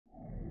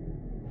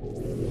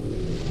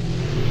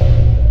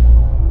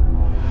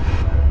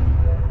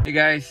Hey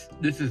guys,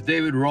 this is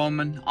David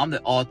Roman. I'm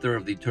the author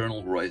of the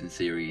Eternal Horizon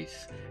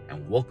series,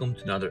 and welcome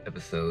to another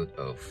episode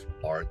of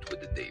Art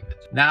with the David.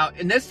 Now,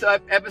 in this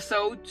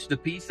episode, the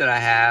piece that I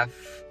have,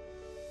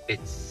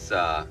 it's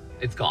gone.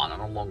 I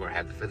no longer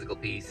have the physical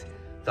piece,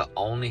 so I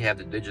only have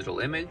the digital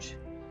image.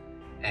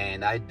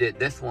 And I did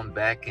this one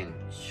back in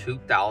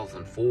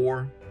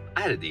 2004.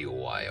 I had a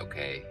DUI,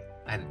 okay?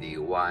 I had a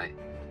DUI,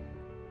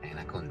 and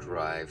I couldn't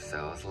drive, so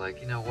I was like,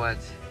 you know what?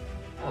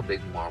 I'm a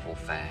big Marvel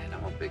fan.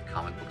 I'm a big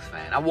comic books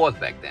fan. I was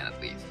back then, at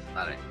least.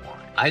 Not anymore.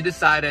 I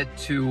decided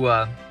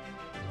to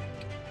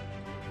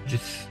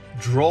just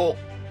draw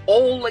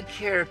all the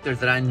characters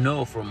that I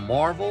know from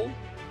Marvel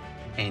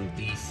and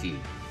DC.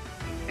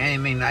 And I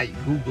mean, I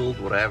Googled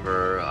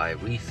whatever, I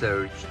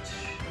researched.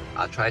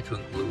 I tried to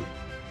include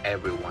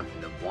everyone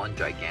in the one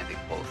gigantic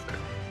poster.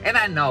 And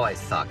I know I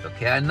sucked,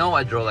 okay? I know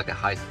I drew like a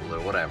high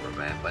schooler or whatever,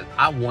 man. But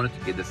I wanted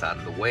to get this out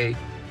of the way.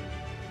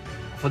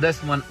 For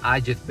this one, I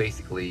just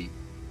basically...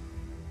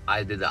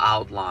 I did the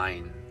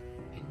outline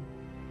in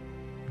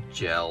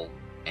gel,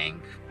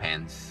 ink,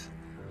 pens,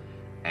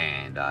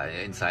 and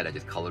inside I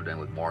just colored them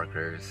with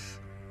markers.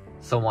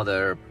 Some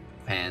other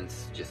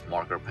pens, just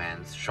marker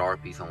pens,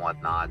 Sharpies and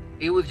whatnot.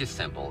 It was just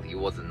simple. It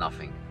wasn't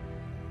nothing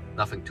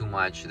too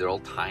much. They're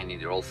all tiny,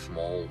 they're all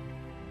small.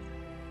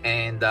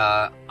 And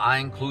I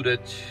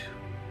included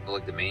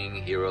like the main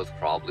heroes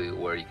probably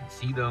where you can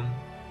see them.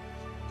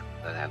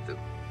 That have the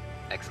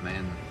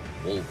X-Men,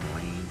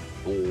 Wolverine,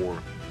 Thor,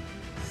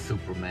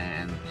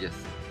 Superman,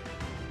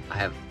 I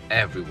have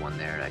everyone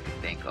there that I could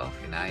think of,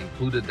 and I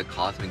included the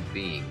cosmic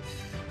beings,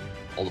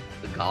 all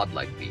the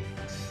godlike beings,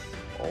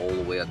 all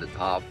the way at the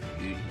top.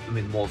 I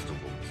mean, most of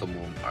them. Some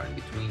of them are in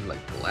between,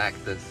 like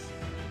Galactus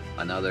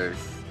and others.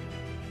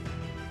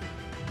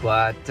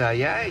 But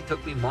yeah, it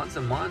took me months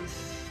and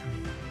months,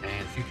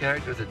 and a few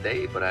characters a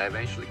day, but I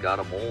eventually got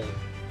them all.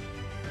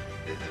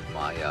 This is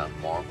my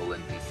Marvel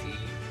and DC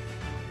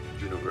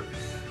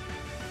universe,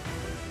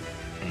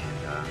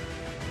 and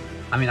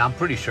I mean, I'm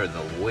pretty sure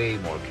there's way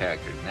more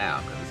characters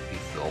now because this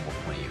piece is almost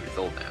 20 years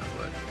old now.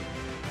 But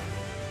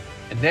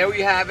and there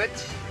we have it.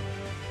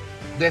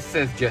 This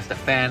is just a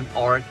fan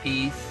art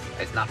piece.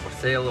 It's not for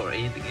sale or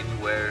anything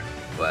anywhere.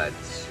 But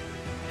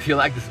if you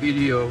like this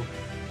video,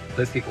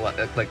 please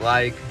click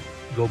like,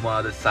 go to my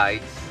other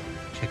sites,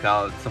 check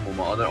out some of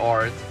my other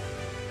art.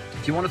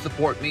 If you want to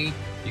support me,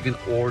 you can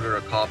order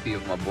a copy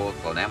of my book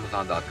on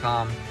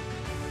Amazon.com,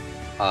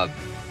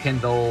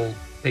 Kindle,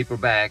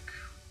 paperback.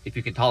 If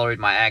you can tolerate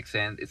my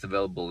accent, it's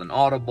available in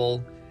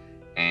Audible.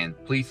 And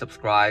please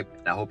subscribe,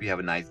 and I hope you have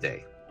a nice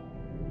day.